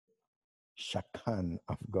Shekinah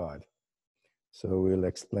of God. So we'll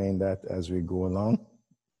explain that as we go along.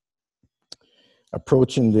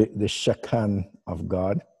 Approaching the Shekinah of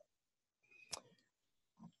God,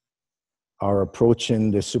 or approaching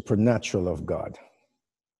the supernatural of God.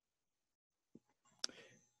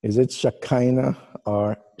 Is it Shekinah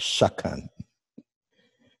or Shekinah?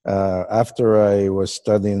 After I was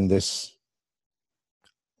studying this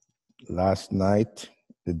last night,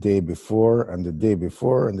 the day before, and the day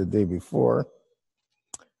before, and the day before,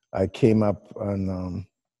 I came up on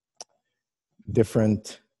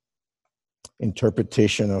different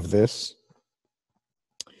interpretation of this,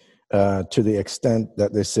 to the extent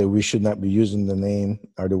that they say we should not be using the name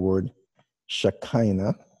or the word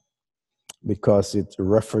Shekinah because it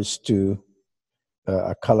refers to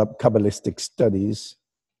Kabbalistic studies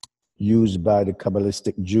used by the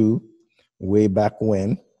Kabbalistic Jew way back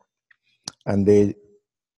when, and they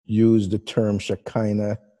use the term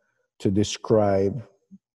Shekinah to describe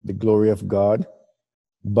the glory of God,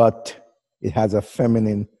 but it has a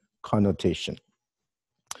feminine connotation.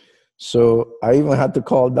 So I even had to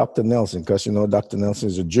call Dr. Nelson, because Dr. Nelson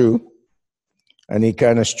is a Jew, and he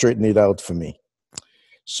kind of straightened it out for me.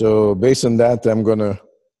 So based on that, I'm going to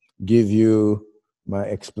give you my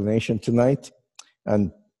explanation tonight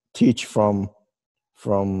and teach from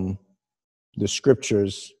the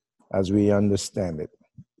scriptures as we understand it.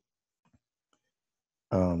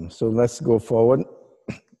 So let's go forward.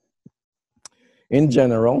 In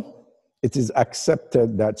general, it is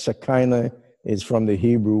accepted that Shekinah is from the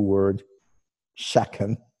Hebrew word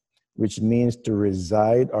shaken, which means to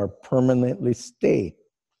reside or permanently stay.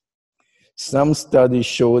 Some studies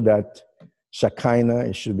show that Shekinah,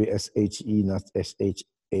 it should be S-H-E, not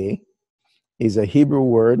S-H-A, is a Hebrew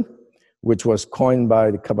word which was coined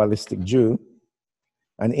by the Kabbalistic Jew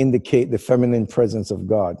and indicate the feminine presence of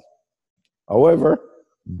God. However,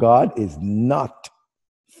 God is not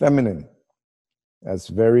feminine. That's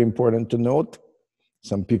very important to note.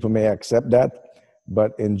 Some people may accept that,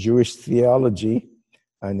 but in Jewish theology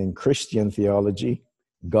and in Christian theology,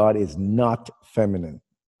 God is not feminine.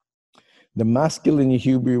 The masculine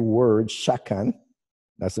Hebrew word shakan,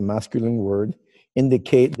 that's a masculine word,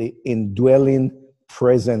 indicate the indwelling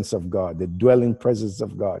presence of God, the dwelling presence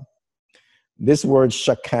of God. This word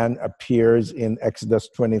shakan appears in Exodus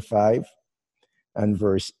 25 and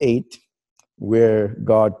verse 8, where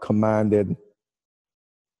God commanded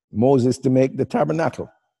Moses to make the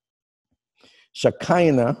tabernacle.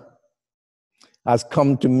 Shekinah has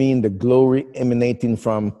come to mean the glory emanating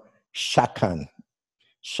from Shakan.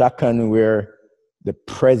 Shakan, where the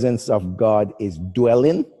presence of God is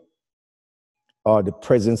dwelling, or the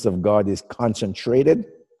presence of God is concentrated,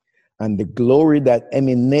 and the glory that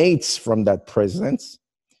emanates from that presence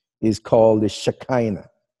is called the Shekinah.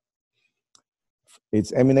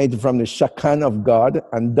 It's emanated from the Shekinah of God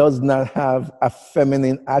and does not have a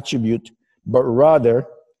feminine attribute, but rather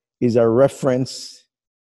is a reference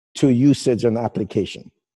to usage and application.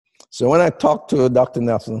 So when I talked to Dr.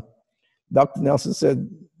 Nelson said,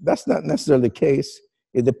 that's not necessarily the case.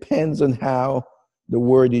 It depends on how the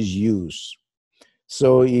word is used.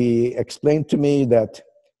 So he explained to me that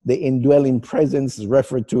the indwelling presence is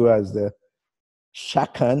referred to as the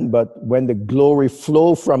Shakan, but when the glory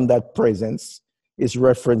flow from that presence, is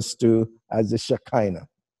referenced to as the Shekinah.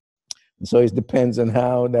 So it depends on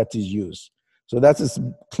how that is used. So that is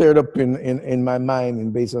cleared up in my mind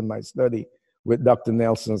and based on my study with Dr.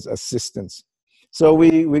 Nelson's assistance. So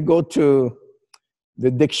we go to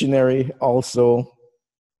the dictionary also,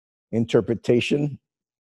 interpretation.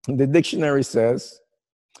 The dictionary says,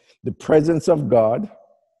 the presence of God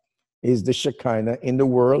is the Shekinah in the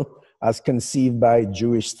world as conceived by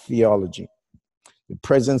Jewish theology. The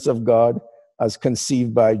presence of God as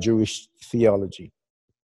conceived by Jewish theology.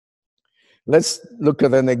 Let's look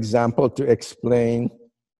at an example to explain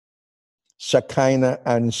Shekinah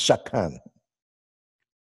and Shakan.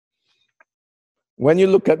 When you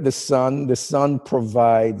look at the sun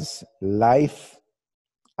provides life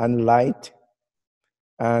and light,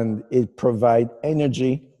 and it provides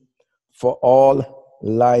energy for all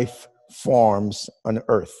life forms on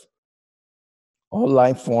earth. All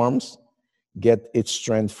life forms get its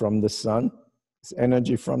strength from the sun. It's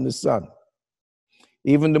energy from the sun.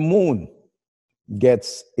 Even the moon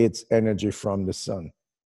gets its energy from the sun,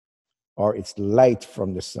 or its light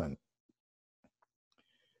from the sun.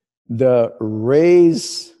 The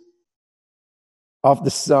rays of the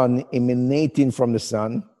sun emanating from the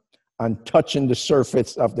sun and touching the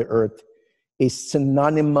surface of the earth is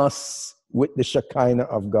synonymous with the Shekinah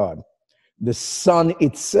of God. The sun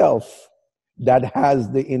itself that has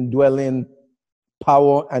the indwelling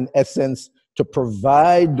power and essence to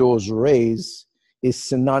provide those rays is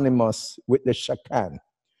synonymous with the Shekinah.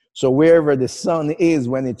 So wherever the sun is,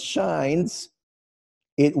 when it shines,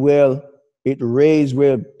 its rays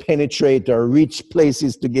will penetrate or reach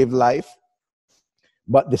places to give life.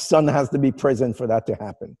 But the sun has to be present for that to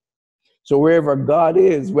happen. So wherever God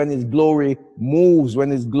is, when his glory moves, when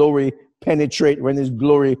his glory penetrates, when his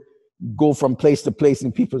glory go from place to place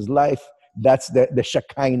in people's life, that's the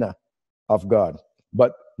Shekinah of God.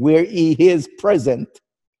 But where he is present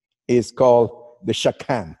is called the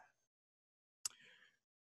Shekinah.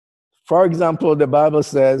 For example, the Bible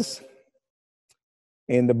says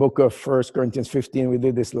in the book of 1 Corinthians 15, we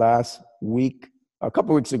did this last week, a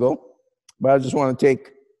couple weeks ago, but I just want to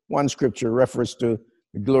take one scripture reference to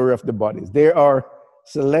the glory of the bodies. There are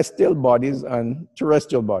celestial bodies and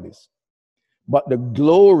terrestrial bodies. But the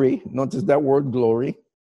glory, notice that word glory,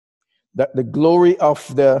 that the glory of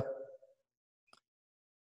the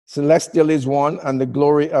celestial is one and the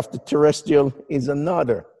glory of the terrestrial is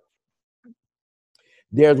another.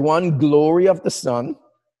 There's one glory of the sun,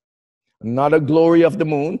 not a glory of the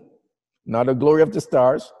moon, not a glory of the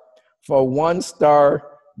stars, for one star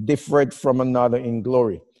different from another in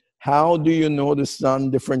glory. How do you know the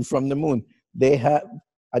sun different from the moon? They have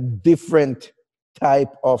a different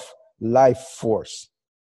type of life force.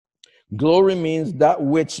 Glory means that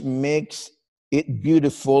which makes it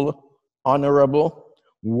beautiful, honorable,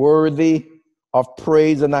 worthy of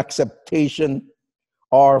praise and acceptation,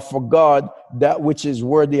 or for God, that which is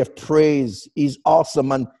worthy of praise, is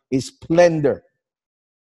awesome and is splendor.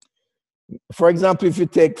 For example, if you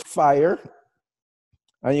take fire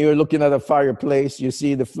and you're looking at a fireplace, you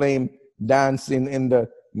see the flame dancing in the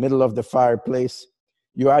middle of the fireplace.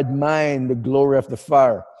 You admire the glory of the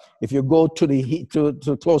fire. If you go to the heat, too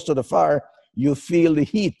close to the fire, you feel the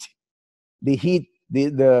heat. The heat,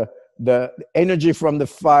 the energy from the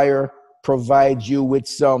fire provides you with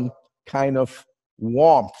some kind of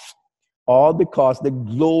warmth, all because the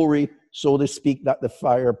glory, so to speak, that the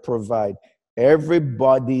fire provides.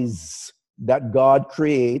 Everybody's that God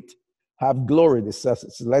create have glory. The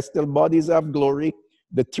celestial bodies have glory.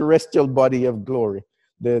 The terrestrial body have glory.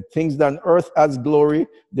 The things that on earth has glory.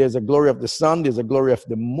 There's a glory of the sun. There's a glory of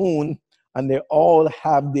the moon. And they all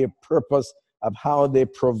have their purpose of how they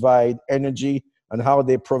provide energy and how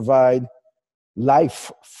they provide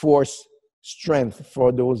life force strength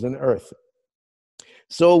for those on earth.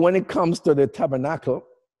 So when it comes to the tabernacle,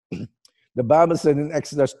 the Bible said in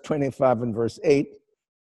Exodus 25 and verse 8,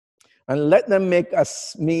 and let them make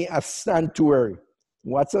me a sanctuary.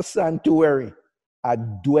 What's a sanctuary? A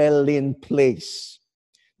dwelling place,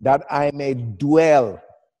 that I may dwell.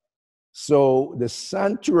 So the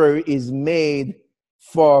sanctuary is made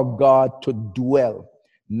for God to dwell.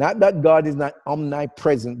 Not that God is not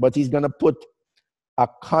omnipresent, but he's going to put a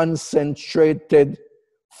concentrated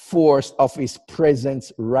force of his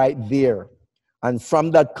presence right there. And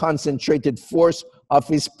from that concentrated force of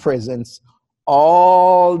his presence,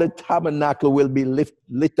 all the tabernacle will be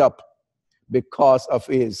lit up because of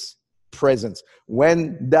his presence.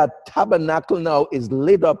 When that tabernacle now is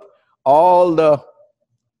lit up, all the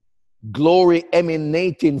glory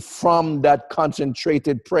emanating from that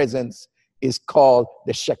concentrated presence is called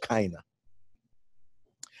the Shekinah.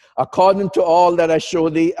 According to all that I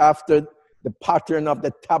showed thee after the pattern of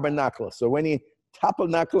the tabernacle. So when he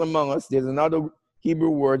tabernacle among us, there's another Hebrew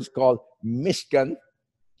word called Mishkan,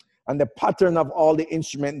 and the pattern of all the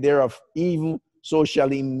instrument thereof, even so shall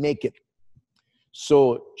he make it.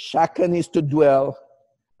 So Shekinah is to dwell,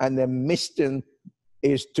 and the Mishkan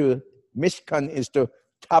is to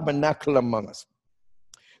tabernacle among us.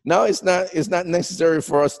 Now it's not necessary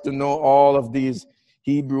for us to know all of these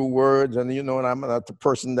Hebrew words, and you know, and I'm not the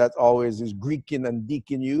person that always is Greeking and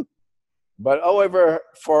deacon you. But however,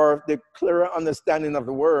 for the clearer understanding of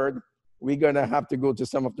the word, we're going to have to go to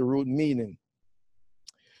some of the root meaning.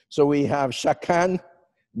 So we have Shekinah,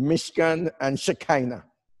 Mishkan, and Shekinah.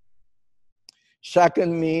 Shekinah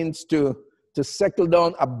means to settle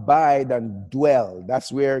down, abide, and dwell.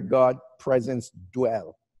 That's where God's presence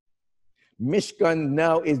dwell. Mishkan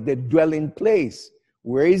now is the dwelling place.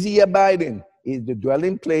 Where is he abiding? Is the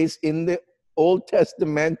dwelling place in the Old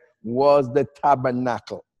Testament was the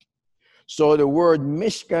tabernacle. So the word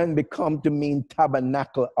Mishkan become to mean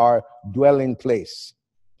tabernacle or dwelling place.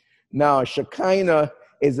 Now Shekinah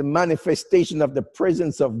is a manifestation of the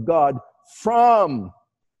presence of God from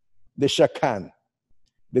the Shekinah,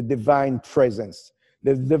 the divine presence.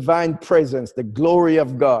 The divine presence, the glory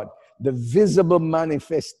of God, the visible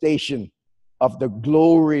manifestation of the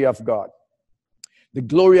glory of God. The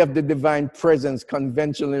glory of the divine presence,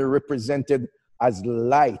 conventionally represented as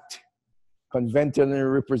light, conventionally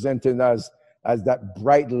represented as as that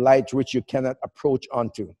bright light which you cannot approach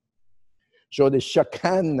onto. So the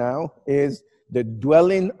Shekinah now is the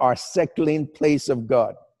dwelling or settling place of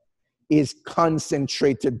God, is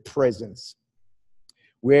concentrated presence,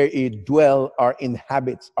 where he dwell or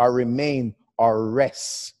inhabits or remain or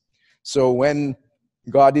rests. So when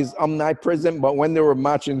God is omnipresent, but when they were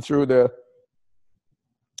marching through the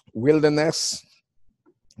wilderness,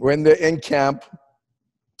 when they encamp,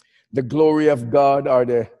 the glory of God or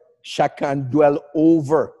the Shekinah dwell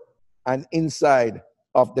over and inside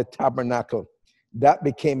of the tabernacle. That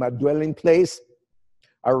became a dwelling place,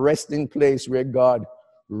 a resting place where God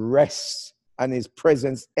rests and his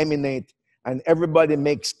presence emanate, and everybody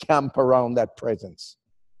makes camp around that presence.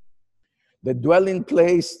 The dwelling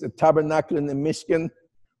place, the tabernacle in the Mishkan,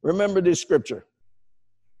 remember this scripture.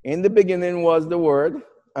 In the beginning was the Word,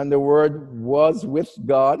 and the Word was with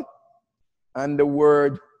God, and the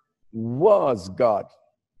Word was God.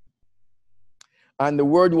 And the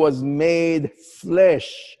Word was made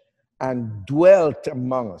flesh and dwelt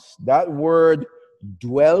among us. That word,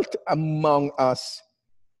 dwelt among us,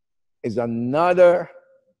 is another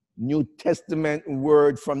New Testament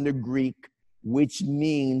word from the Greek, which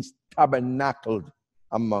means tabernacled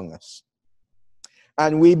among us.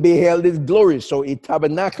 And we beheld his glory. So he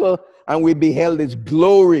tabernacled and we beheld his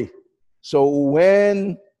glory. So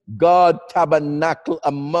when God tabernacled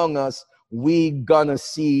among us, we gonna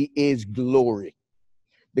see his glory.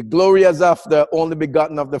 The glory as of the only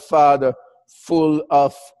begotten of the Father, full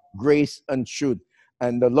of grace and truth.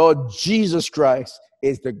 And the Lord Jesus Christ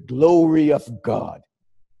is the glory of God.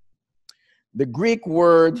 The Greek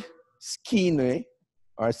word skene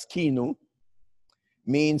or skinu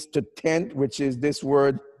means to tent, which is this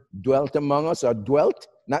word dwelt among us, or dwelt,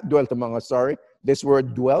 not dwelt among us, sorry. This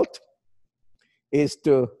word dwelt is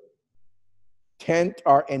to tent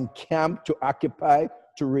or encamp, to occupy,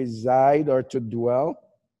 to reside, or to dwell.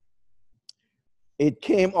 It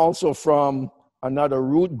came also from another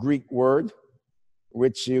root Greek word,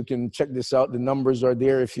 which you can check this out. The numbers are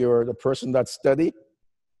there if you're the person that study.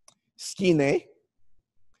 Skene,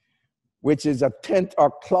 which is a tent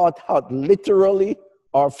or cloth hut, literally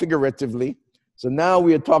or figuratively. So now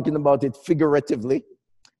we are talking about it figuratively,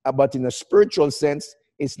 but in a spiritual sense,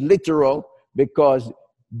 it's literal, because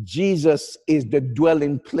Jesus is the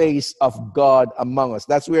dwelling place of God among us.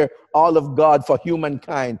 That's where all of God for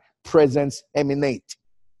humankind presence emanate.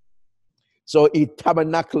 So he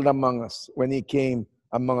tabernacled among us when he came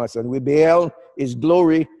among us, and we beheld his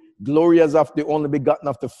glory, glory as of the only begotten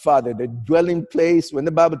of the Father, the dwelling place. When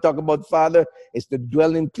the Bible talks about Father, it's the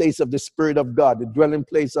dwelling place of the Spirit of God, the dwelling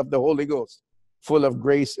place of the Holy Ghost, full of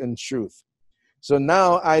grace and truth. So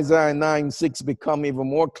now Isaiah 9:6 become even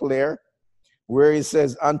more clear, where he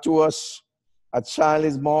says, unto us a child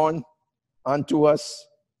is born, unto us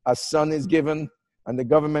a son is given, and the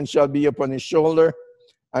government shall be upon his shoulder,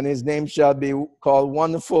 and his name shall be called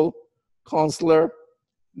Wonderful, Counselor,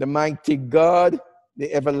 the Mighty God,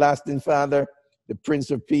 the Everlasting Father, the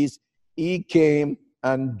Prince of Peace. He came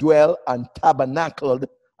and dwelt and tabernacled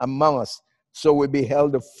among us. So we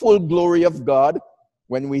beheld the full glory of God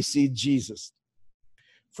when we see Jesus.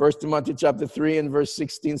 1 Timothy chapter 3 and verse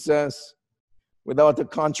 16 says, without a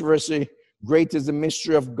controversy, great is the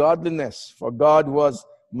mystery of godliness, for God was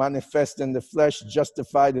manifest in the flesh,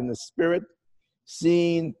 justified in the spirit,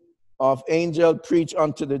 seen of angel, preached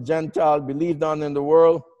unto the Gentile, believed on in the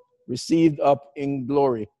world, received up in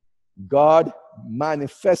glory. God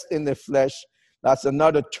manifest in the flesh. That's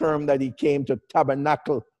another term that he came to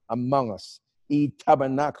tabernacle among us. He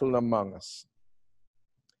tabernacled among us.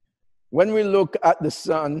 When we look at the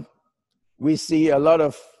sun, we see a lot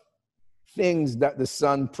of things that the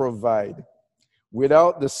sun provide.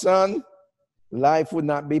 Without the sun, life would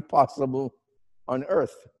not be possible on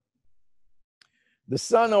earth. The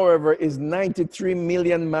sun, however, is 93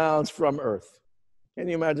 million miles from earth. Can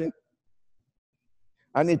you imagine?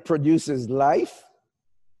 And it produces life.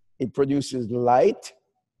 It produces light.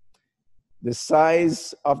 The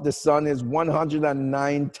size of the sun is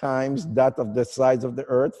 109 times that of the size of the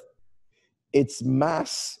earth. Its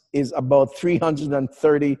mass is about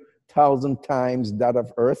 330,000 times that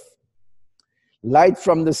of earth. Light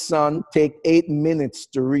from the sun takes 8 minutes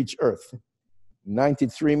to reach earth.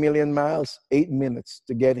 93 million miles, 8 minutes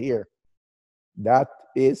to get here. That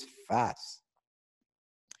is fast.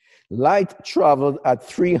 Light traveled at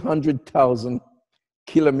 300,000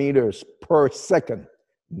 kilometers per second,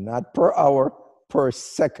 not per hour, per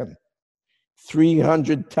second.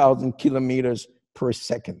 300,000 kilometers per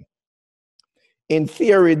second. In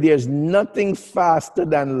theory, there's nothing faster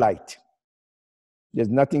than light. There's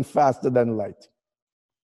nothing faster than light.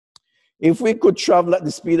 If we could travel at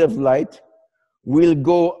the speed of light, will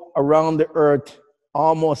go around the earth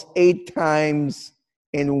almost 8 times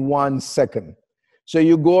in 1 second. So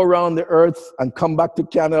you go around the earth and come back to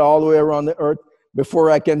Canada all the way around the earth before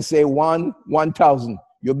I can say 1,000.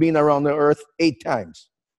 You've been around the earth 8 times.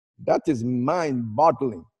 That is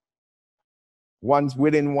mind-boggling. Once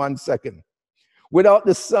within 1 second. Without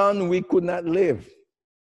the sun, we could not live.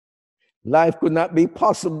 Life could not be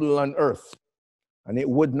possible on earth, and it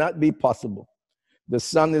would not be possible. The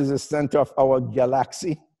sun is the center of our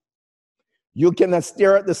galaxy. You cannot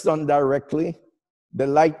stare at the sun directly. The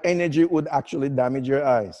light energy would actually damage your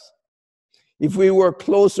eyes. If we were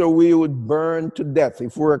closer, we would burn to death.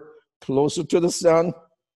 If we're closer to the sun,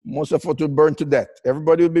 most of us would burn to death.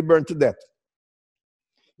 Everybody would be burned to death.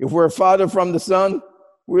 If we're farther from the sun,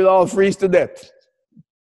 we'll all freeze to death.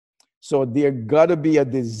 So there got to be a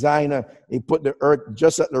designer. He put the earth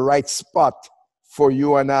just at the right spot for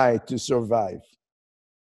you and I to survive.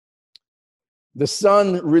 The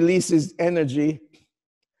sun releases energy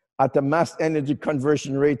at a mass energy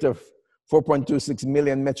conversion rate of 4.26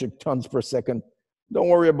 million metric tons per second. Don't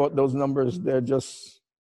worry about those numbers. They're just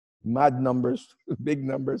mad numbers, big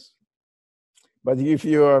numbers. But if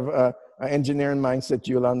you have an engineering mindset,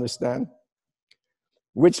 you'll understand.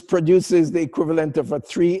 Which produces the equivalent of a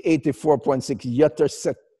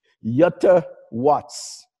 384.6 yotta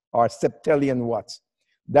watts, or septillion watts.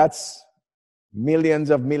 That's millions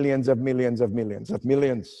of millions of millions of millions of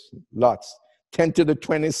millions, lots. 10 to the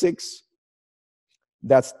 26,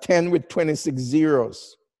 that's 10 with 26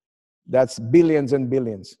 zeros. That's billions and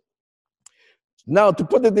billions. Now, to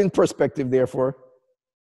put it in perspective, therefore,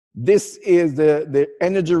 this is the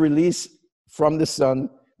energy release from the sun.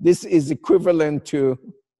 This is equivalent to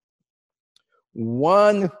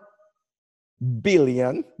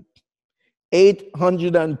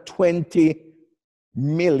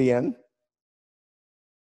 1,820,000,000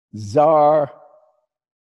 Tsar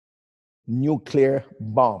nuclear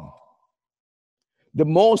bomb. The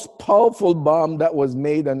most powerful bomb that was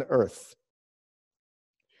made on Earth.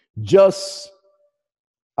 Just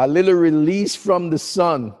a little release from the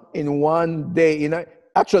sun in 1 day,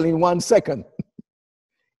 actually in 1 second,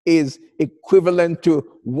 is equivalent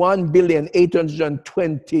to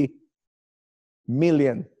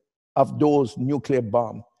 1,820,000,000 of those nuclear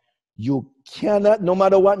bombs. You cannot, no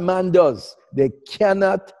matter what man does, they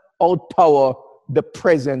cannot outpower the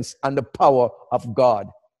presence and the power of God.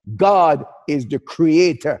 God is the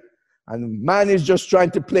creator, and man is just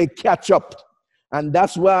trying to play catch up. And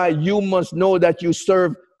that's why you must know that you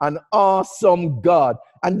serve an awesome God.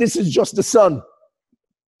 And this is just the sun.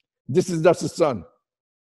 This is just the sun.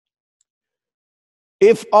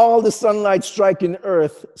 If all the sunlight striking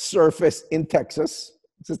Earth surface in Texas,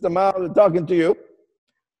 Sister Mal, talking to you,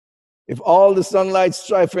 if all the sunlight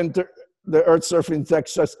striking the Earth's surface in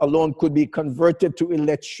Texas alone could be converted to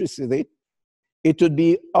electricity, it would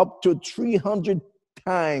be up to 300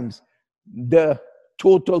 times the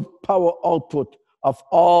total power output of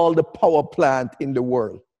all the power plant in the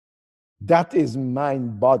world. That is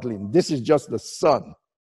mind-boggling. This is just the sun.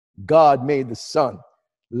 God made the sun.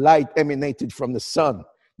 Light emanated from the sun.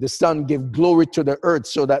 The sun gave glory to the earth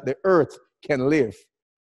so that the earth can live.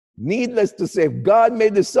 Needless to say, if God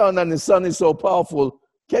made the sun and the sun is so powerful,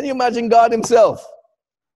 can you imagine God himself?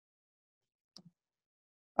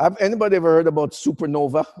 Have anybody ever heard about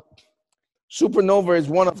supernova? Supernova is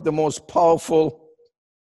one of the most powerful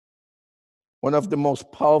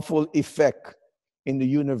effects in the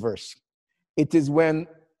universe. It is when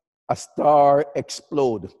a star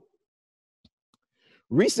explodes.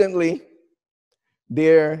 Recently,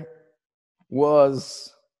 there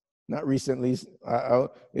was, not recently,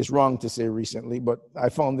 it's wrong to say recently, but I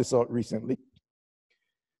found this out recently.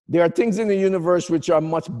 There are things in the universe which are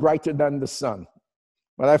much brighter than the sun.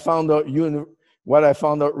 What I found out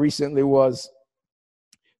recently was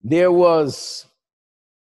there was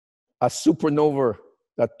a supernova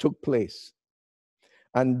that took place.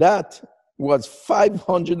 And that was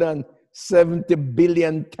 570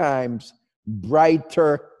 billion times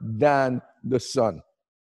brighter than the sun.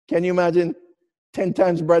 Can you imagine 10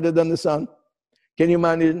 times brighter than the sun? Can you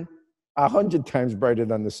imagine 100 times brighter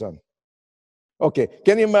than the sun? Okay,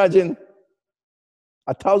 can you imagine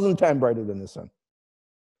 1,000 times brighter than the sun?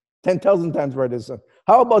 10,000 times brighter than the sun?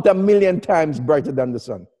 How about 1,000,000 times brighter than the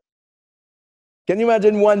sun? Can you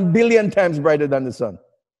imagine 1,000,000,000 times brighter than the sun?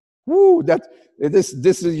 Woo, this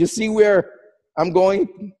is, you see where I'm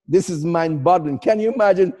going? This is mind-boggling. Can you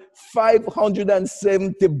imagine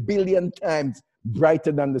 570 billion times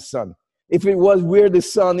brighter than the sun? If it was where the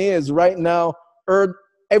sun is right now, Earth,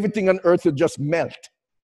 everything on Earth would just melt.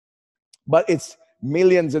 But it's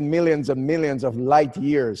millions and millions and millions of light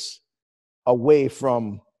years away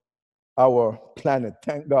from our planet.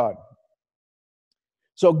 Thank God.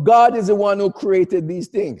 So God is the one who created these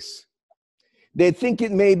things. They think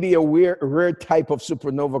it may be a rare type of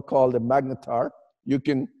supernova called a magnetar. You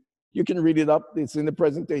can read it up. It's in the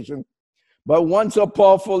presentation. But one so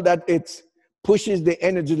powerful that it pushes the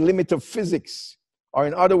energy limit of physics, or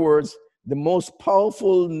in other words, the most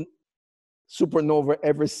powerful supernova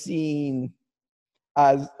ever seen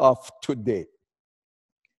as of today.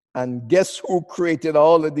 And guess who created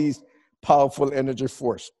all of these powerful energy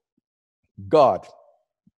force? God.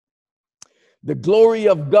 The glory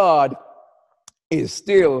of God is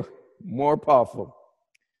still more powerful.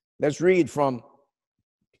 Let's read from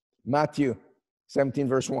Matthew 17,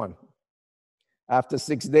 verse 1. After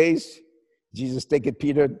 6 days, Jesus taketh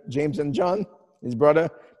Peter, James, and John, his brother,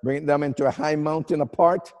 bringing them into a high mountain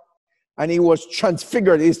apart, and he was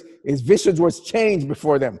transfigured. His visage was changed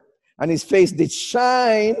before them, and his face did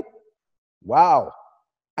shine, wow,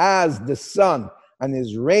 as the sun, and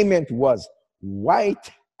his raiment was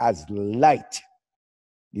white as light.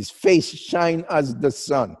 His face shine as the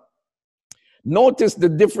sun. Notice the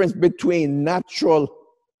difference between natural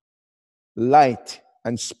light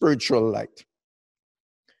and spiritual light.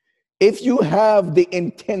 If you have the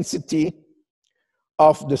intensity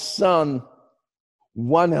of the sun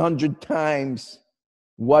 100 times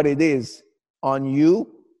what it is on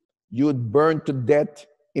you, you'd burn to death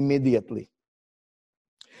immediately.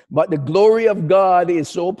 But the glory of God is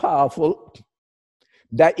so powerful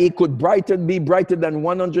that it could be brighter than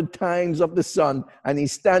 100 times of the sun, and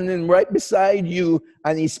he's standing right beside you,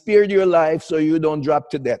 and he spared your life so you don't drop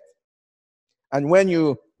to death. And when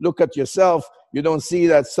you look at yourself, you don't see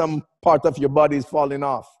that some part of your body is falling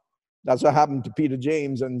off. That's what happened to Peter,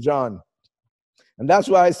 James, and John. And that's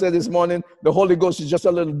why I said this morning, the Holy Ghost is just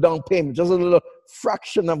a little down payment, just a little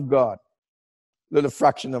fraction of God. Little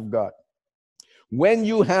fraction of God. When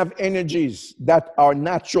you have energies that are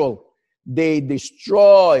natural, they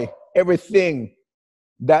destroy everything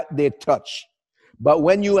that they touch. But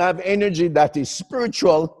when you have energy that is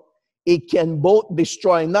spiritual, it can both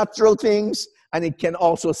destroy natural things and it can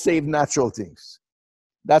also save natural things.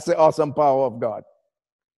 That's the awesome power of God.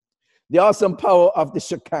 The awesome power of the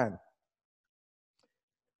Shekinah.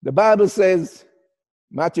 The Bible says,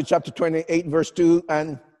 Matthew chapter 28, verse 2,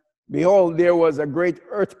 and behold, there was a great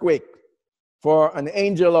earthquake, for an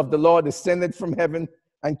angel of the Lord descended from heaven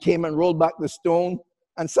and came and rolled back the stone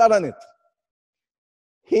and sat on it.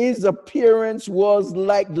 His appearance was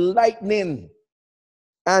like lightning,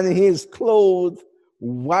 and his clothes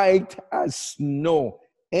white as snow.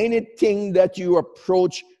 Anything that you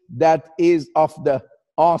approach that is of the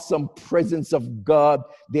awesome presence of God,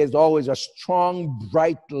 there's always a strong,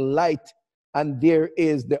 bright light, and there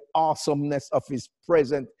is the awesomeness of his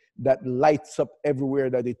presence that lights up everywhere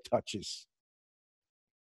that it touches.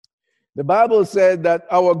 The Bible said that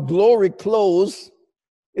our glory clothes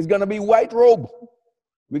is going to be white robe.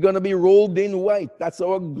 We're going to be robed in white. That's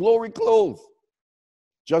our glory clothes,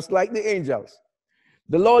 just like the angels.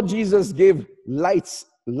 The Lord Jesus gave light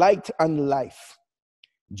and life.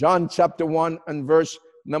 John chapter 1 and verse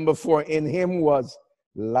number 4, in him was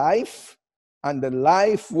life, and the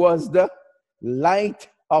life was the light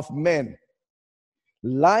of men.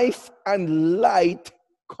 Life and light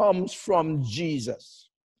comes from Jesus.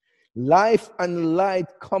 Life and light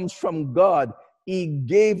comes from God. He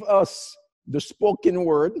gave us the spoken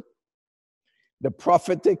word, the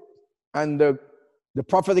prophetic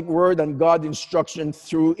word and God instruction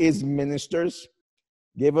through his ministers.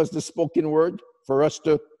 Gave us the spoken word for us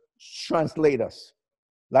to translate us.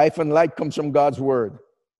 Life and light comes from God's word.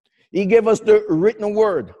 He gave us the written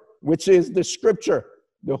word, which is the scripture,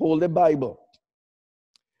 the Holy Bible.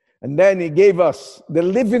 And then he gave us the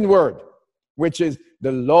living word, which is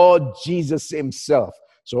the Lord Jesus himself.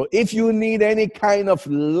 So if you need any kind of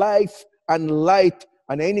life and light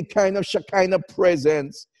and any kind of Shekinah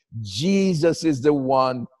presence, Jesus is the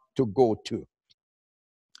one to go to.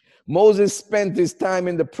 Moses spent his time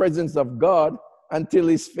in the presence of God until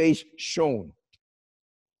his face shone.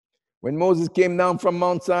 When Moses came down from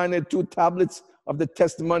Mount Sinai, 2 tablets of the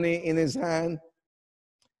testimony in his hand,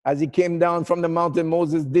 as he came down from the mountain,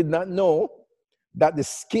 Moses did not know that the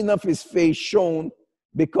skin of his face shone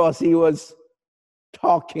because he was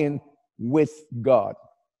talking with God.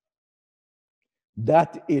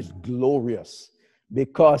 That is glorious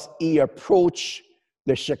because he approached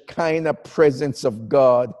the Shekinah presence of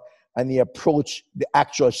God and he approached the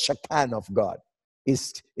actual Shekinah of God.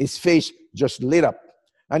 His face just lit up.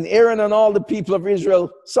 And Aaron and all the people of Israel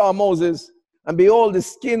saw Moses, and behold, the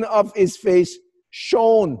skin of his face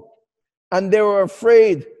shone, and they were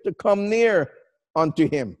afraid to come near unto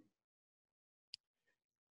him.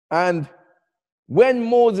 And when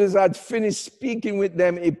Moses had finished speaking with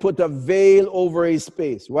them, he put a veil over his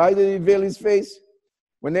face. Why did he veil his face?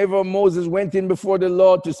 Whenever Moses went in before the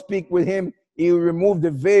Lord to speak with him, he removed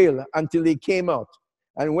the veil until he came out.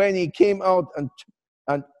 And when he came out and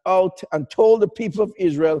told the people of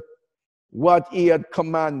Israel what he had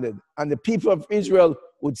commanded, and the people of Israel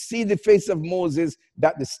would see the face of Moses,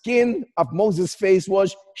 that the skin of Moses' face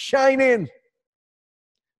was shining,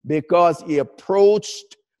 because he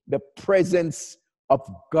approached the presence of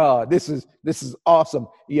God. This is awesome.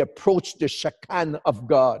 He approached the Shekinah of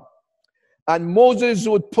God. And Moses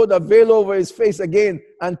would put a veil over his face again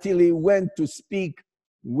until he went to speak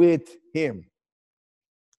with him.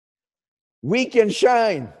 We can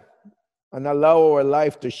shine and allow our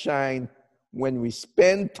life to shine when we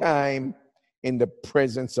spend time in the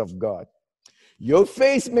presence of God. Your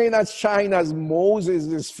face may not shine as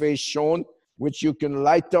Moses' face shone, which you can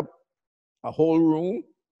light up a whole room.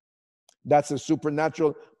 That's a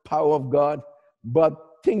supernatural power of God. But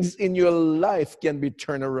things in your life can be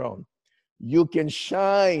turned around. You can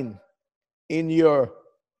shine in your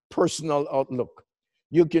personal outlook.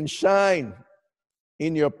 You can shine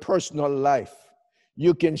in your personal life.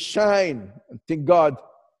 You can shine until God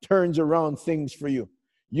turns around things for you.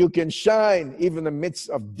 You can shine even in the midst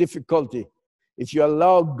of difficulty if you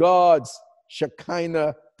allow God's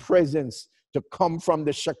Shekinah presence to come from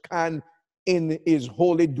the Shekinah in his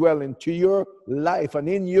holy dwelling to your life and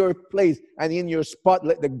in your place and in your spot.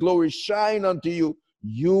 Let the glory shine unto you.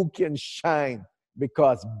 You can shine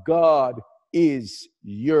because God is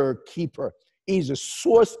your keeper. He's the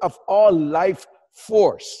source of all life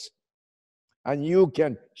force, and you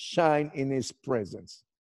can shine in his presence.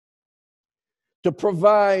 To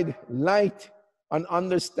provide light and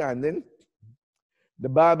understanding, the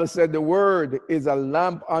Bible said the word is a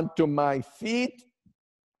lamp unto my feet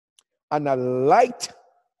and a light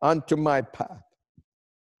unto my path.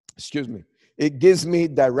 Excuse me. It gives me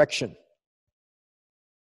direction.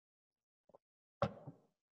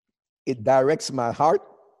 It directs my heart.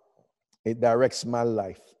 It directs my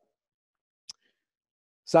life.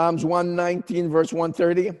 Psalms 119, verse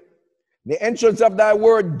 130. The entrance of thy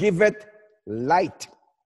word giveth light.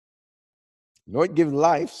 No, it gives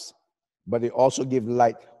lives, but it also gives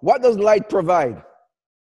light. What does light provide?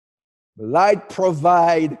 Light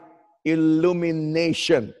provide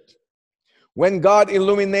illumination. When God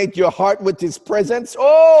illuminates your heart with his presence,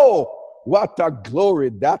 oh, what a glory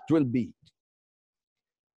that will be.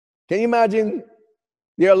 Can you imagine?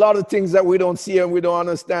 There are a lot of things that we don't see and we don't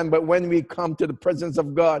understand, but when we come to the presence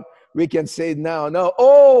of God, we can say now,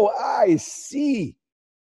 oh, I see.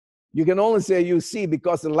 You can only say you see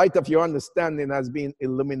because the light of your understanding has been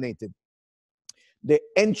illuminated. The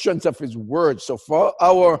entrance of his word. So for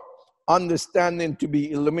our understanding to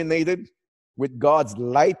be illuminated with God's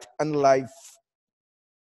light and life,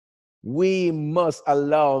 we must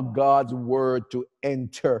allow God's word to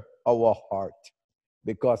enter our heart,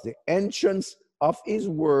 because the entrance of his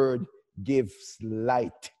word gives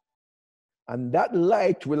light. And that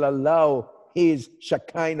light will allow his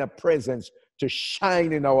Shekinah presence to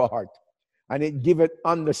shine in our heart. And it giveth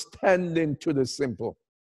understanding to the simple.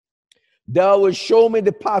 Thou wilt show me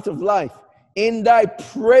the path of life. In thy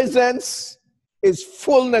presence is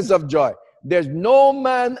fullness of joy. There's no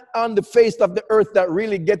man on the face of the earth that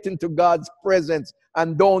really gets into God's presence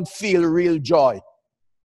and don't feel real joy.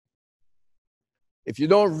 If you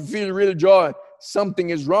don't feel real joy, something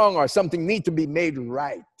is wrong or something needs to be made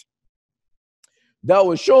right. Thou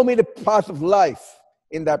wilt show me the path of life.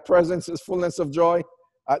 In thy presence is fullness of joy.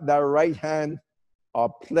 At thy right hand are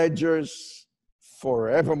pleasures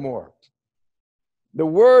forevermore. The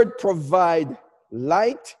word provide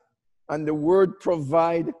light, and the word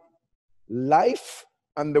provide life,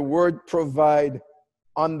 and the word provide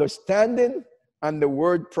understanding, and the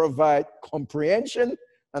word provide comprehension,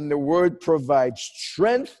 and the word provide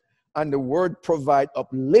strength, and the word provide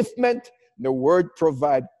upliftment, the word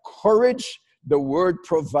provide courage, the word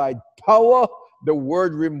provide power, the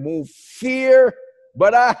word remove fear.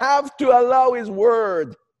 But I have to allow his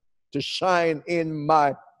word to shine in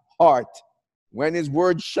my heart. When his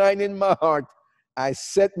word shine in my heart, I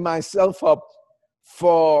set myself up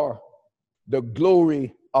for the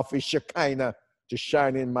glory of his Shekinah to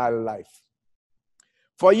shine in my life.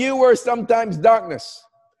 For you were sometimes darkness,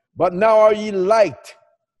 but now are ye light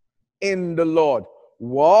in the Lord.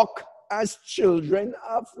 Walk as children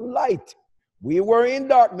of light. We were in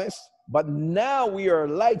darkness, but now we are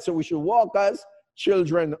light, so we should walk as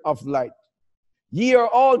children of light. Ye are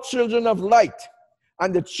all children of light,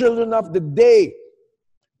 and the children of the day.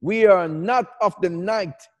 We are not of the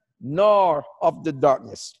night, nor of the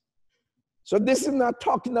darkness. So this is not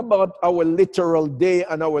talking about our literal day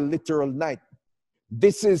and our literal night.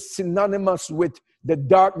 This is synonymous with the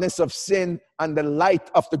darkness of sin and the light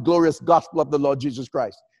of the glorious gospel of the Lord Jesus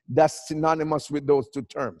Christ. That's synonymous with those two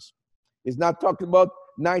terms. It's not talking about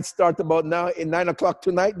night start about now in 9 o'clock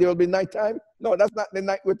tonight, there will be nighttime. No, that's not the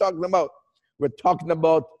night we're talking about. We're talking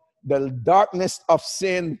about the darkness of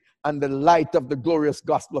sin and the light of the glorious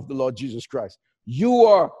gospel of the Lord Jesus Christ. You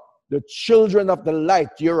are the children of the light.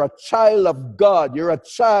 You're a child of God. You're a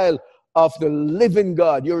child of the living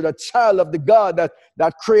God. You're the child of the God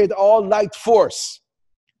that created all light force.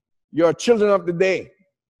 You're children of the day.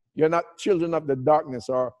 You're not children of the darkness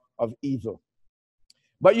or of evil.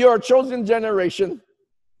 But you're a chosen generation.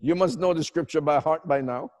 You must know the scripture by heart by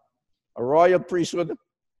now. A royal priesthood,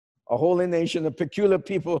 a holy nation, a peculiar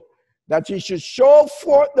people, that you should show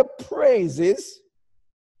forth the praises.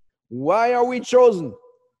 Why are we chosen?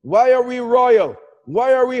 Why are we royal?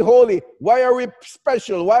 Why are we holy? Why are we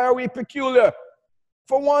special? Why are we peculiar?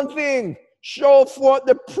 For one thing, show forth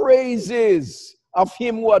the praises of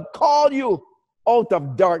him who had called you out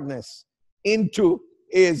of darkness into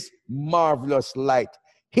his marvelous light.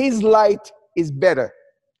 His light is better.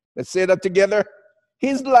 Let's say that together.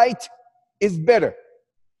 His light is better.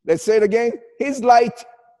 Let's say it again. His light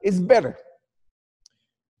is better.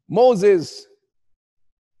 Moses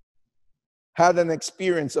had an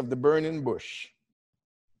experience of the burning bush.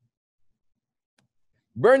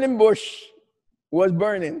 Burning bush was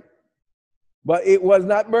burning, but it was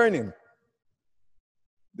not burning.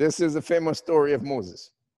 This is a famous story of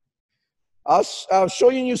Moses. I'll show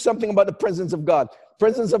you something about the presence of God. The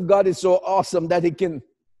presence of God is so awesome that it can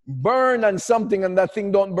burn on something and that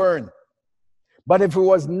thing don't burn. But if it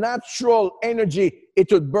was natural energy,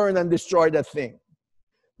 it would burn and destroy that thing.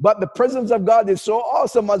 But the presence of God is so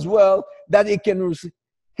awesome as well that it can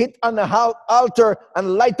hit on the altar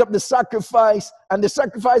and light up the sacrifice, and the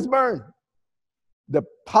sacrifice burn. The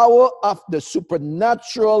power of the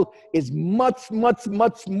supernatural is much, much,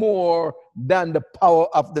 much more than the power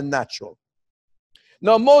of the natural.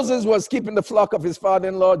 Now, Moses was keeping the flock of his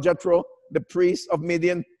father-in-law, Jethro, the priest of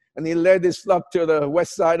Midian, and he led his flock to the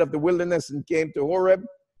west side of the wilderness and came to Horeb,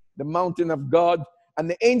 the mountain of God. And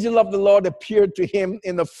the angel of the Lord appeared to him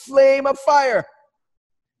in a flame of fire.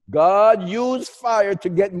 God used fire to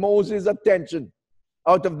get Moses' attention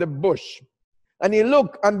out of the bush. And he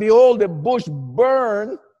looked, and behold, the bush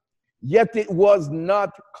burned, yet it was not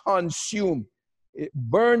consumed. It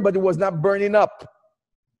burned, but it was not burning up.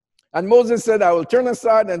 And Moses said, I will turn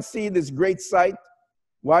aside and see this great sight,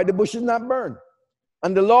 why the bush is not burned.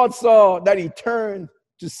 And the Lord saw that he turned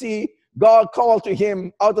to see. God called to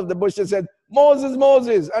him out of the bush and said, Moses,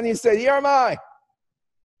 Moses. And he said, here am I.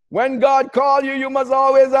 When God calls you, you must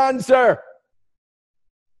always answer.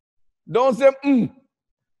 Don't say,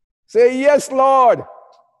 Say, yes, Lord.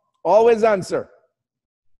 Always answer.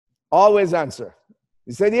 Always answer.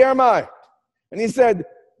 He said, here am I. And he said,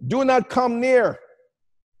 do not come near.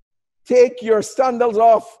 Take your sandals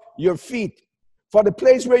off your feet. For the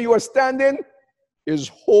place where you are standing is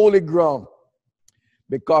holy ground.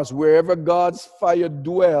 Because wherever God's fire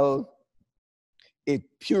dwells, it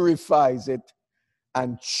purifies it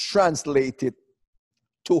and translates it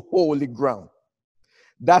to holy ground.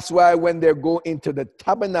 That's why when they go into the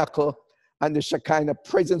tabernacle and the Shekinah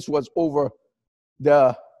presence was over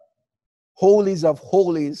the holies of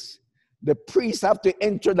holies, the priest have to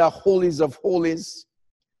enter the holies of holies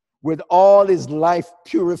with all his life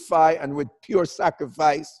purified and with pure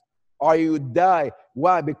sacrifice, or he would die.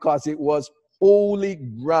 Why? Because it was holy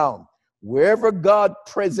ground. Wherever God's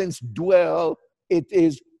presence dwells, it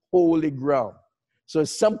is holy ground. So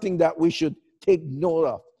it's something that we should take note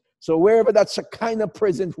of. So wherever that Shekinah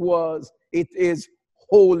presence was, it is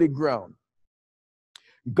holy ground.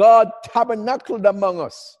 God tabernacled among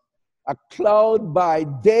us, a cloud by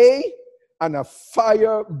day and a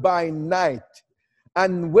fire by night.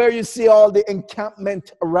 And where you see all the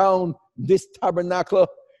encampment around this tabernacle,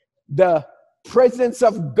 the presence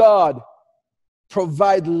of God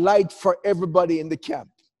provide light for everybody in the camp.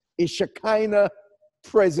 His Shekinah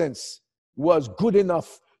presence was good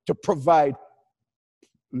enough to provide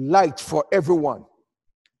light for everyone.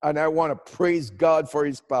 And I want to praise God for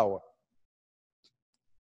his power.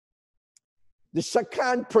 The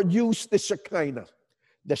Shekinah produced the Shekinah.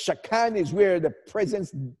 The Shekinah is where the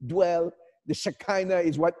presence dwells. The Shekinah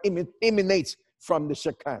is what emanates from the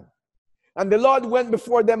Shekinah. And the Lord went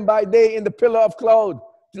before them by day in the pillar of cloud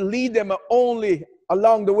to lead them only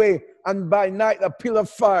along the way, and by night a pillar of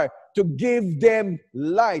fire to give them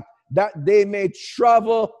light, that they may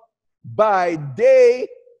travel by day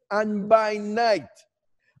and by night.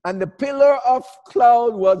 And the pillar of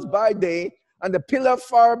cloud was by day, and the pillar of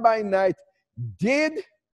fire by night did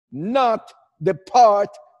not depart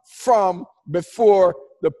from before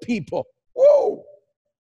the people. Whoa!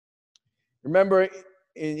 Remember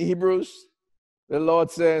in Hebrews, the Lord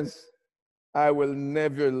says, I will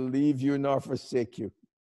never leave you nor forsake you.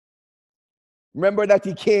 Remember that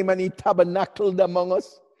he came and he tabernacled among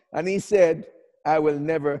us, and he said, I will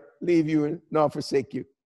never leave you nor forsake you.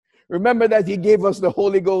 Remember that he gave us the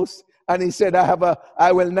Holy Ghost, and he said,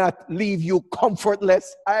 I will not leave you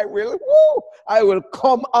comfortless. I will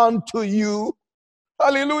come unto you.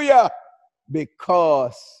 Hallelujah.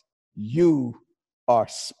 Because you are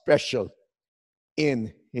special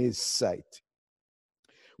in his sight.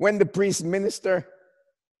 When the priests minister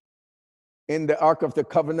in the Ark of the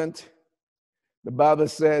Covenant, the Bible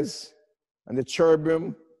says, and the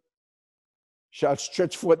cherubim shall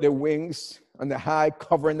stretch forth their wings on the high,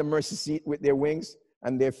 covering the mercy seat with their wings,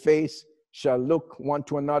 and their face shall look one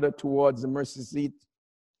to another towards the mercy seat.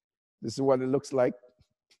 This is what it looks like.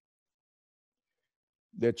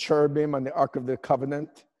 The cherubim and the Ark of the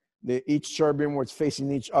Covenant, each cherubim was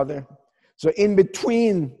facing each other. So in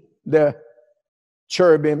between the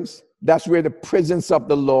cherubims, that's where the presence of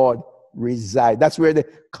the Lord reside. That's where the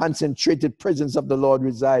concentrated presence of the Lord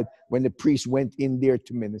reside when the priest went in there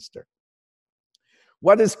to minister.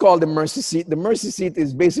 What is called the mercy seat? The mercy seat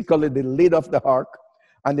is basically the lid of the ark,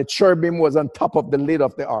 and the cherubim was on top of the lid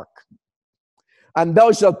of the ark. And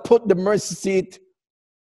thou shalt put the mercy seat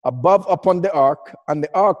above upon the ark, and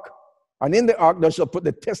in the ark thou shalt put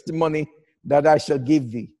the testimony that I shall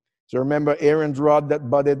give thee. So remember Aaron's rod that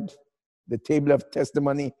budded, the table of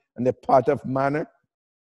testimony, and the pot of manna.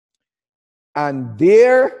 And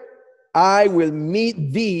there I will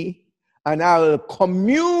meet thee, and I will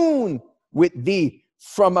commune with thee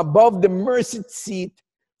from above the mercy seat,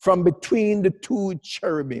 from between the two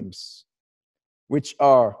cherubims, which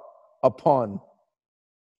are upon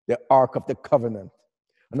the Ark of the Covenant.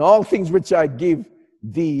 And all things which I give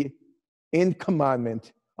thee in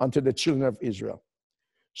commandment unto the children of Israel.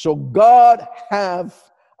 So God have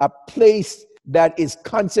a place that is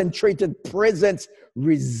concentrated presence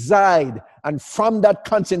reside, and from that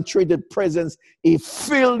concentrated presence he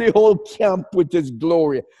filled the whole camp with his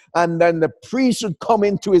glory. And then the priest would come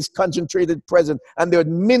into his concentrated presence and they would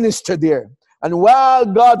minister there. And while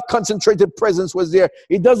God's concentrated presence was there,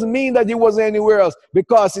 it doesn't mean that he wasn't anywhere else,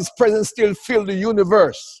 because his presence still filled the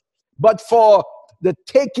universe. But for the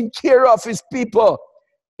taking care of his people,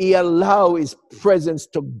 he allowed his presence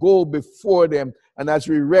to go before them. And as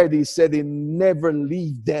we read, he said he never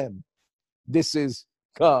leave them. This is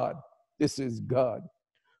God. This is God.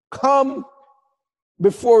 Come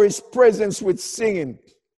before his presence with singing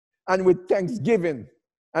and with thanksgiving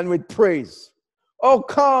and with praise. Oh,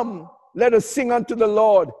 come, let us sing unto the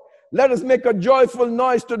Lord. Let us make a joyful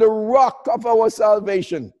noise to the rock of our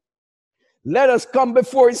salvation. Let us come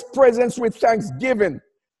before his presence with thanksgiving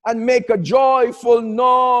and make a joyful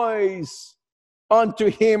noise unto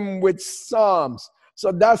him with psalms.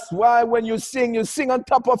 So that's why when you sing on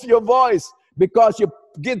top of your voice, because you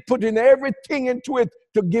get putting everything into it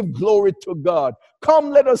to give glory to God. Come,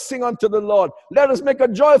 let us sing unto the Lord. Let us make a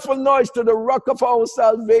joyful noise to the rock of our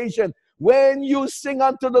salvation. When you sing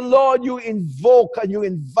unto the Lord, you invoke and you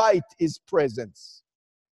invite his presence.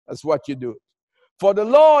 That's what you do. For the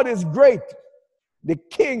Lord is great, the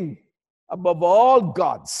King above all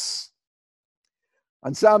gods.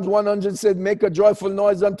 And Psalms 100 said, make a joyful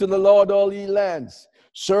noise unto the Lord, all ye lands.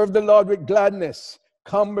 Serve the Lord with gladness.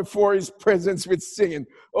 Come before his presence with singing.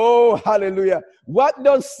 Oh, hallelujah. What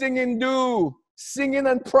does singing do? Singing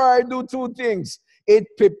and prayer do two things. It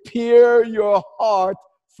prepares your heart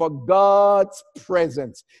for God's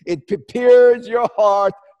presence. It prepares your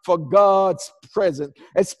heart for God's presence.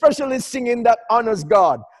 Especially singing that honors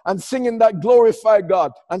God, and singing that glorify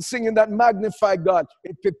God, and singing that magnify God.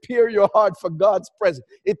 It prepares your heart for God's presence.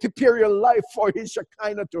 It prepares your life for his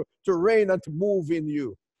Shekinah to reign and to move in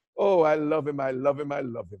you. Oh, I love him, I love him, I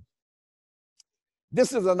love him.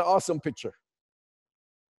 This is an awesome picture.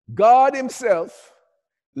 God himself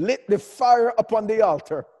lit the fire upon the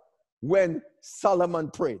altar when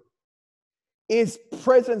Solomon prayed. His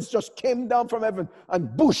presence just came down from heaven and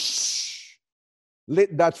boosh,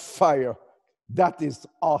 lit that fire. That is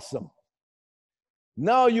awesome.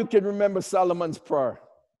 Now you can remember Solomon's prayer.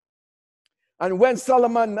 And when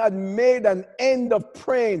Solomon had made an end of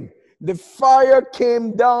praying, the fire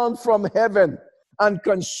came down from heaven and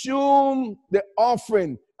consumed the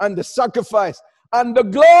offering and the sacrifice, and the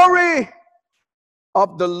glory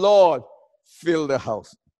of the Lord filled the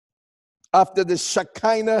house. After the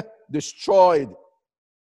Shekinah destroyed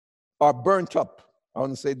or burnt up, I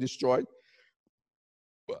want to say destroyed.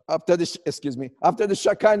 After the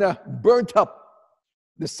Shekinah burnt up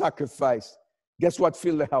the sacrifice, guess what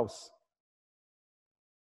filled the house?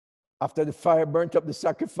 After the fire burnt up the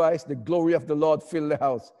sacrifice, the glory of the Lord filled the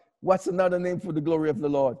house. What's another name for the glory of the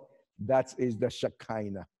Lord? That is the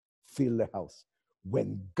Shekinah, fill the house.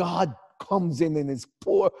 When God comes in his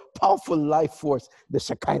powerful life force, the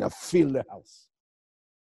Shekinah fill the house.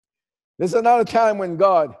 There's another time when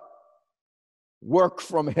God worked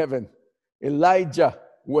from heaven. Elijah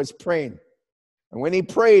was praying. And when he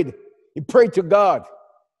prayed to God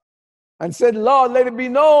and said, Lord, let it be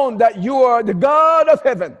known that you are the God of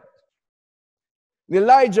heaven.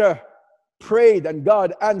 Elijah prayed and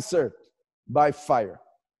God answered by fire.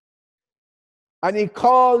 And he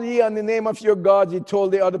called ye on the name of your God, he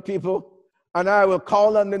told the other people, and I will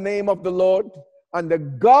call on the name of the Lord. And the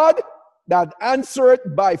God that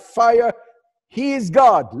answered by fire, he is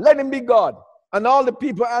God. Let him be God. And all the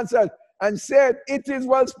people answered and said, it is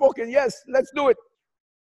well spoken. Yes, let's do it.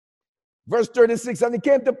 Verse 36, and it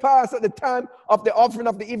came to pass at the time of the offering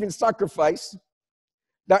of the evening sacrifice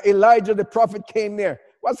that Elijah the prophet came near.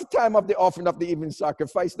 What's the time of the offering of the evening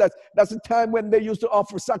sacrifice? That's the time when they used to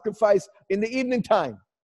offer sacrifice in the evening time,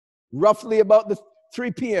 roughly about the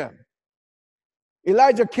 3 p.m.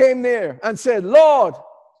 Elijah came near and said, Lord,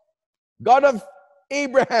 God of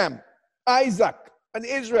Abraham, Isaac, and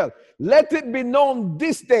Israel, let it be known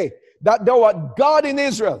this day that thou art God in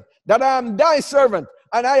Israel, that I am thy servant,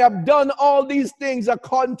 and I have done all these things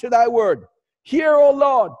according to thy word. Hear, O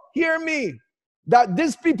Lord, hear me, that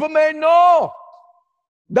this people may know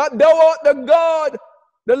that thou art the God,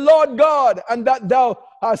 the Lord God, and that thou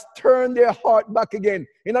hast turned their heart back again.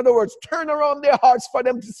 In other words, turn around their hearts for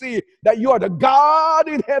them to see that you are the God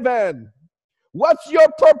in heaven. What's your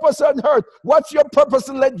purpose on earth? What's your purpose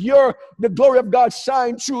to let the glory of God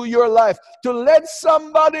shine through your life? To let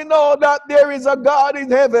somebody know that there is a God in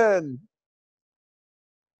heaven.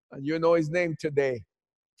 And you know his name today.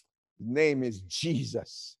 His name is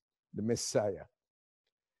Jesus, the Messiah.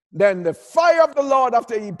 Then the fire of the Lord,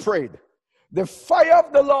 after he prayed, the fire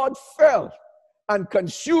of the Lord fell and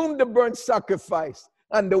consumed the burnt sacrifice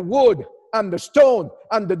and the wood and the stone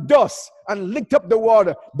and the dust and licked up the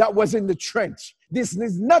water that was in the trench. This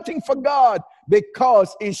is nothing for God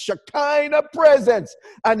because his Shekinah presence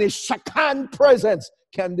and his Shekinah presence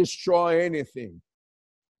can destroy anything.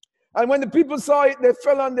 And when the people saw it, they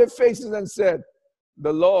fell on their faces and said,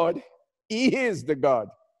 the Lord, he is the God.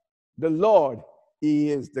 The Lord, he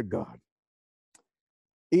is the God.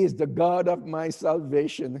 He is the God of my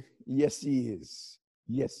salvation. Yes, he is.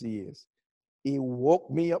 Yes, he is. He woke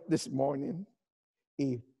me up this morning.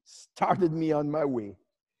 He started me on my way.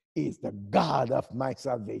 He is the God of my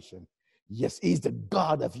salvation. Yes, he's the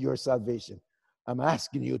God of your salvation. I'm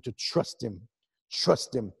asking you to trust him.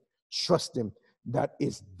 Trust him. Trust him. That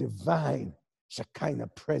his divine Shekinah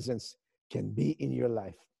presence can be in your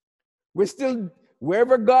life. We're still,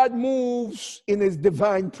 wherever God moves in his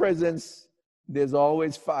divine presence, there's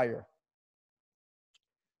always fire.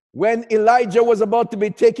 When Elijah was about to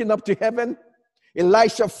be taken up to heaven,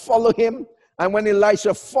 Elisha followed him. And when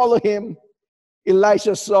Elisha followed him,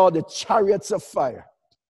 Elisha saw the chariots of fire.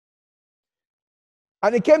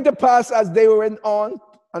 And it came to pass as they went on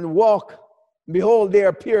and walked, behold, there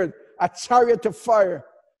appeared a chariot of fire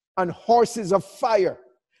and horses of fire,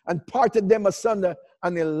 and parted them asunder.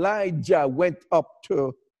 And Elijah went up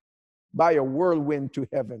by a whirlwind to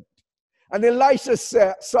heaven. And Elisha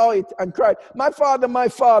saw it and cried, my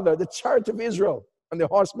father, the chariot of Israel and the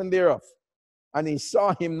horsemen thereof. And he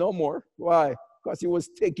saw him no more. Why? Because he was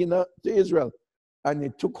taken up to Israel. And he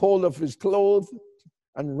took hold of his clothes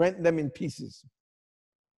and rent them in pieces.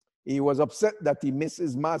 He was upset that he missed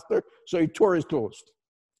his master, so he tore his clothes.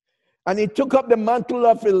 And he took up the mantle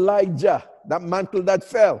of Elijah, that mantle that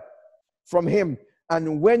fell from him,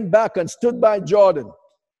 and went back and stood by Jordan.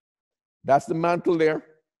 That's the mantle there.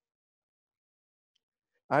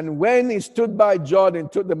 And when he stood by Jordan,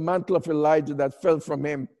 took the mantle of Elijah that fell from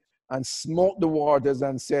him and smote the waters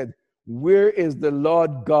and said, where is the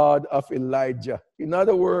Lord God of Elijah? In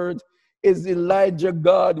other words, is Elijah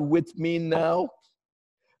God with me now?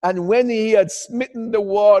 And when he had smitten the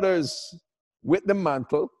waters with the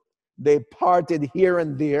mantle, they parted here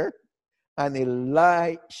and there, and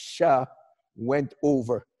Elisha went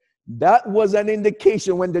over. That was an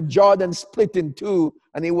indication when the Jordan split in two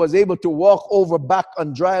and he was able to walk over back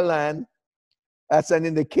on dry land. That's an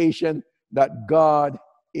indication that God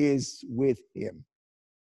is with him.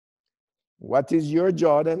 What is your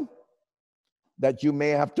Jordan that you may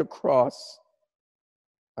have to cross?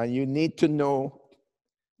 And you need to know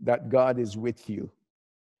that God is with you.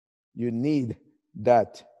 You need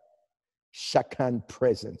that Shekinah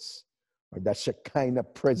presence, or that Shekinah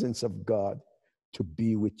presence of God to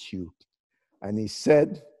be with you. And he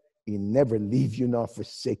said, he never leave you nor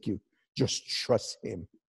forsake you. Just trust him.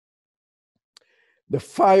 The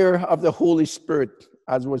fire of the Holy Spirit,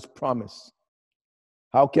 as was promised.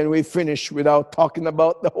 How can we finish without talking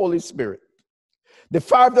about the Holy Spirit? The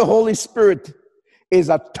fire of the Holy Spirit is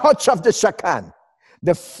a touch of the Shekinah.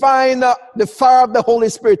 The fire of the Holy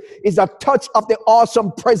Spirit is a touch of the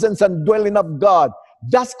awesome presence and dwelling of God.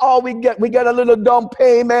 That's all we get. We get a little down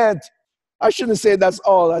payment. I shouldn't say that's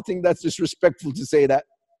all. I think that's disrespectful to say that.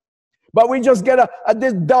 But we just get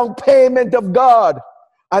this down payment of God.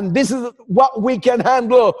 And this is what we can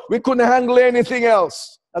handle. We couldn't handle anything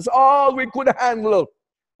else. That's all we could handle.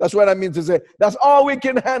 That's what I mean to say. That's all we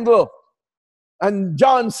can handle. And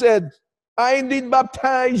John said, I indeed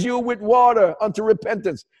baptize you with water unto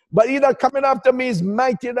repentance. But he that coming after me is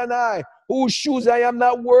mightier than I, whose shoes I am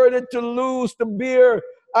not worthy to loose the beer.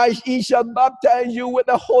 He shall baptize you with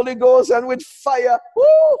the Holy Ghost and with fire.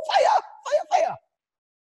 Woo! Fire! Fire! Fire!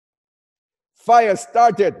 Fire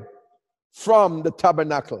started from the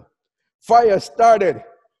tabernacle. Fire started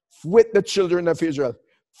with the children of Israel.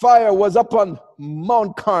 Fire was upon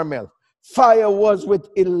Mount Carmel. Fire was with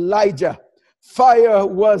Elijah. Fire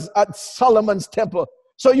was at Solomon's temple.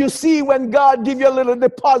 So you see, when God give you a little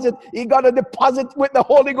deposit, he got a deposit with the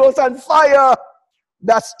Holy Ghost and fire.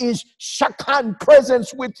 That's his Shekinah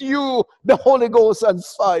presence with you, the Holy Ghost and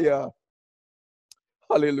fire.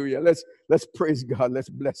 Hallelujah. Let's praise God. Let's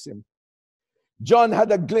bless him. John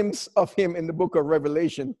had a glimpse of him in the book of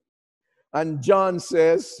Revelation. And John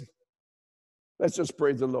says, let's just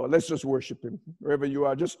praise the Lord. Let's just worship him. Wherever you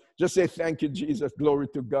are, just say thank you, Jesus. Glory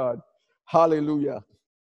to God. Hallelujah.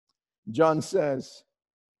 John says,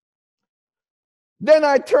 then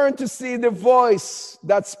I turned to see the voice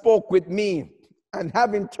that spoke with me. And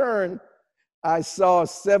having turned, I saw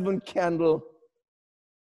 7 candlesticks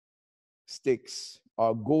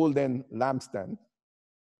or golden lampstand.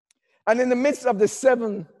 And in the midst of the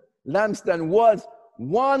 7 lampstands was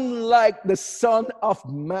one like the Son of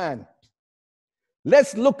Man.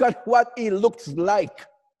 Let's look at what he looks like.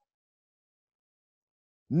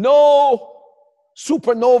 No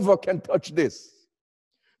supernova can touch this.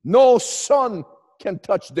 No sun can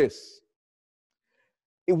touch this.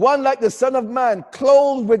 One like the Son of Man,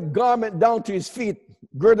 clothed with garment down to his feet,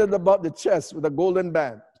 girded about the chest with a golden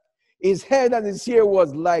band. His head and his hair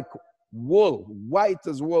was like wool, white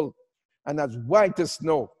as wool, and as white as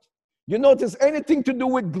snow. You notice anything to do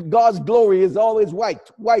with God's glory is always white,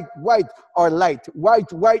 white, white, or light.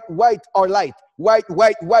 White, white, white, or light. White,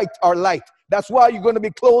 white, white, or light. That's why you're going to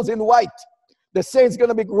be clothed in white. The saints going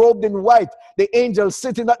to be robed in white. The angel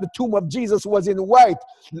sitting at the tomb of Jesus was in white.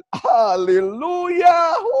 Hallelujah.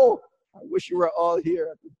 Oh, I wish you were all here.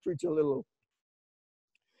 I could preach a little.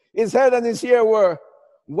 His head and his hair were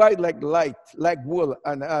white like light, like wool,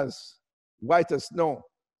 and as white as snow.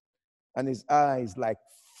 And his eyes like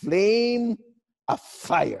flame of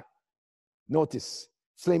fire. Notice,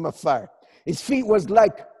 flame of fire. His feet was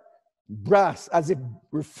like brass, as if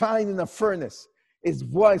refined in a furnace. His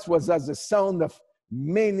voice was as the sound of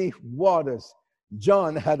many waters.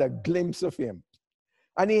 John had a glimpse of him.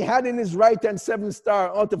 And he had in his right hand 7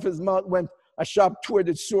 stars. Out of his mouth went a sharp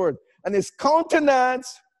two-edged sword. And his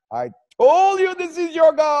countenance, I told you this is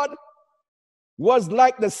your God, was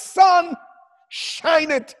like the sun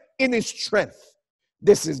shineth in his strength.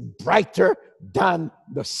 This is brighter than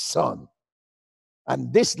the sun.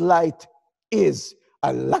 And this light is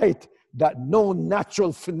a light that no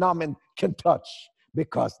natural phenomenon can touch,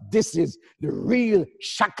 because this is the real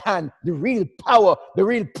Shekinah, the real power, the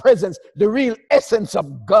real presence, the real essence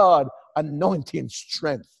of God, anointing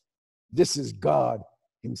strength. This is God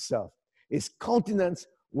himself. His countenance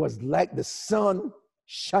was like the sun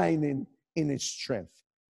shining in its strength.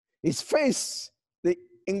 His face, the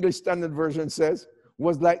English Standard Version says,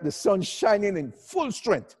 was like the sun shining in full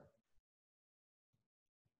strength.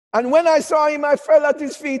 And when I saw him, I fell at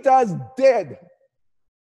his feet as dead.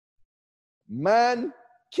 Man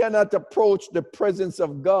cannot approach the presence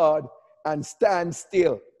of God and stand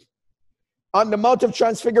still. On the Mount of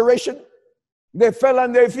Transfiguration, they fell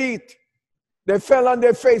on their feet. They fell on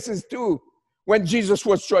their faces too when Jesus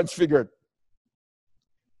was transfigured.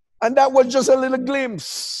 And that was just a little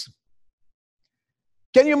glimpse.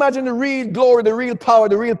 Can you imagine the real glory, the real power,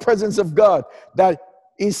 the real presence of God that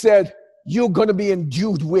he said, you're going to be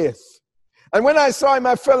endued with? And when I saw him,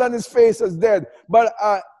 I fell on his face as dead. But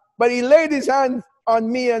he laid his hand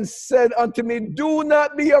on me and said unto me, do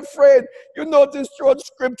not be afraid. You notice throughout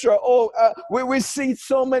scripture, we see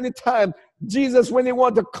so many times Jesus, when he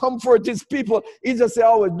wants to comfort his people, he just say,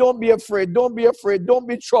 oh, don't be afraid, don't be afraid, don't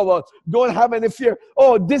be troubled, don't have any fear.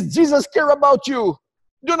 Oh, this Jesus care about you.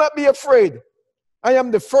 Do not be afraid. I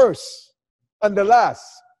am the first and the last.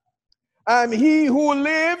 I am he who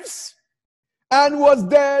lives and was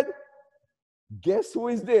dead. Guess who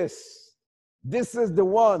is this? This is the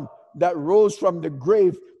one that rose from the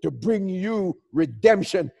grave to bring you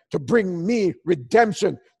redemption, to bring me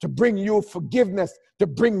redemption, to bring you forgiveness, to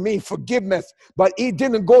bring me forgiveness. But he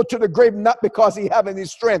didn't go to the grave not because he had any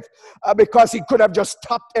strength, because he could have just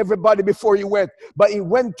stopped everybody before he went. But he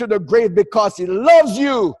went to the grave because he loves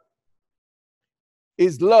you.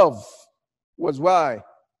 His love was why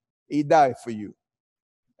he died for you.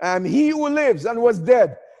 And he who lives and was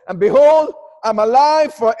dead, and behold, I'm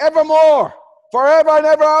alive forevermore. Forever and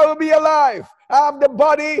ever I will be alive. I have the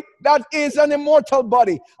body that is an immortal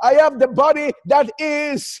body. I have the body that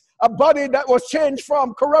is a body that was changed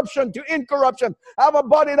from corruption to incorruption. I have a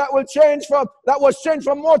body that was changed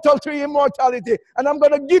from mortal to immortality. And I'm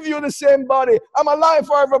going to give you the same body. I'm alive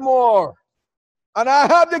forevermore. And I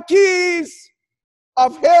have the keys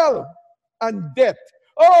of hell and death.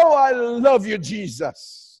 Oh, I love you,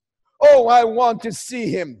 Jesus. Oh, I want to see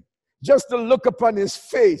him, just to look upon his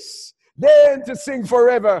face, then to sing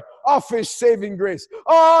forever of his saving grace.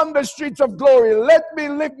 On the streets of glory, let me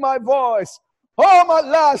lift my voice. Home at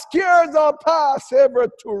last, cares are past, ever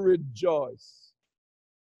to rejoice.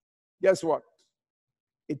 Guess what?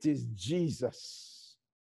 It is Jesus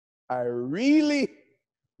I really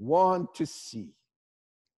want to see.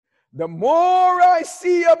 The more I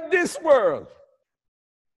see of this world,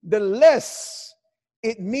 the less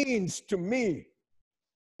it means to me.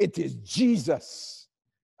 It is Jesus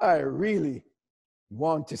I really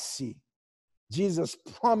want to see. Jesus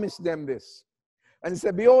promised them this. And he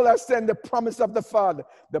said, behold, I send the promise of the Father.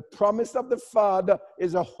 The promise of the Father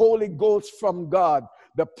is a Holy Ghost from God.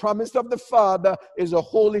 The promise of the Father is a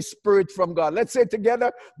Holy Spirit from God. Let's say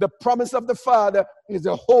together, the promise of the Father is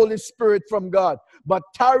a Holy Spirit from God. But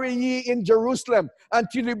tarry ye in Jerusalem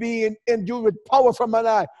until you be endued with power from on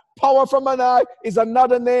high. Power from on high is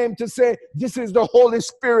another name to say this is the Holy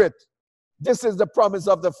Spirit. This is the promise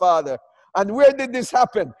of the Father. And where did this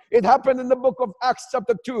happen? It happened in the book of Acts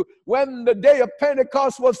chapter 2. When the day of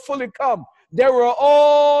Pentecost was fully come, they were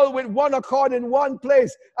all with one accord in one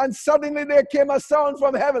place. And suddenly there came a sound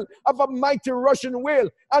from heaven of a mighty rushing wind,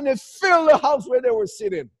 and it filled the house where they were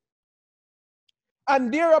sitting.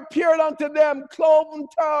 And there appeared unto them cloven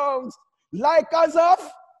tongues, like as of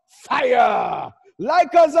fire.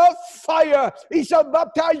 Like as of fire. He shall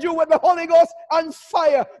baptize you with the Holy Ghost and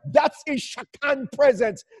fire. That's his Shekinah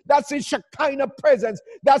presence. That's his Shekinah presence.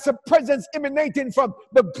 That's a presence emanating from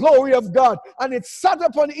the glory of God. And it sat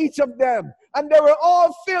upon each of them. And they were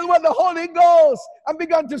all filled with the Holy Ghost and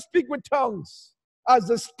began to speak with tongues as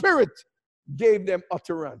the Spirit gave them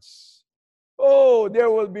utterance. Oh,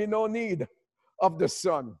 there will be no need of the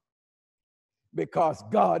sun, because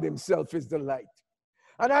God himself is the light.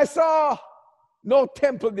 And I saw no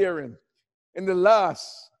temple therein, in the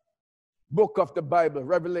last book of the Bible,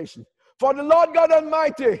 Revelation. For the Lord God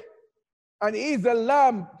Almighty, and he is the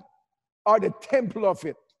Lamb, or the temple of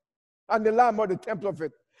it. And the Lamb or the temple of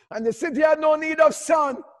it. And the city had no need of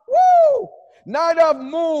sun, neither of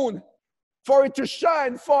moon, for it to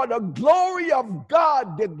shine, for the glory of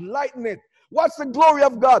God did lighten it. What's the glory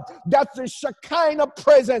of God? That's the Shekinah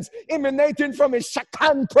presence emanating from his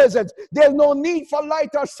Shekinah presence. There's no need for light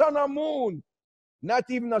or sun or moon. Not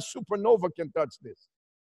even a supernova can touch this.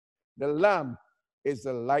 The Lamb is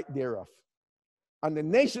the light thereof. And the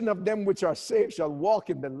nation of them which are saved shall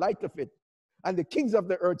walk in the light of it. And the kings of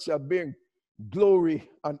the earth shall bring glory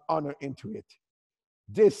and honor into it.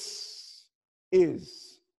 This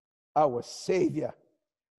is our Savior,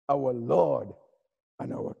 our Lord,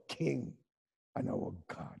 and our King, and our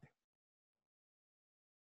God.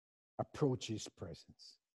 Approach his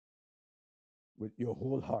presence with your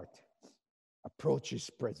whole heart. Approach his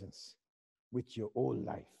presence with your whole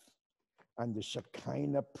life. And the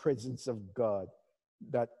Shekinah presence of God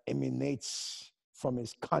that emanates from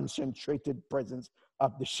his concentrated presence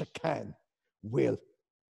of the Shekinah will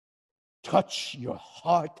touch your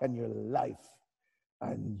heart and your life.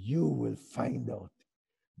 And you will find out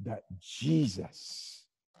that Jesus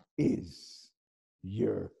is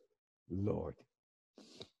your Lord.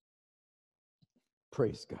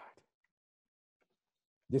 Praise God.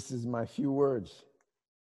 This is my few words.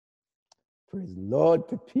 Praise the Lord,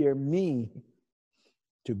 prepare me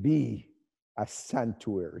to be a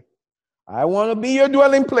sanctuary. I want to be your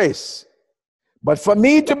dwelling place. But for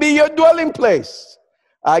me to be your dwelling place,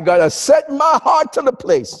 I got to set my heart to the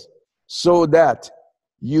place so that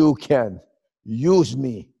you can Use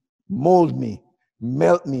me, mold me,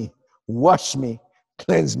 melt me, wash me,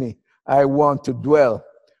 cleanse me. I want to dwell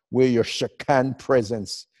where your Shekinah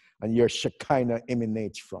presence and your Shekinah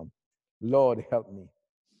emanates from. Lord, help me.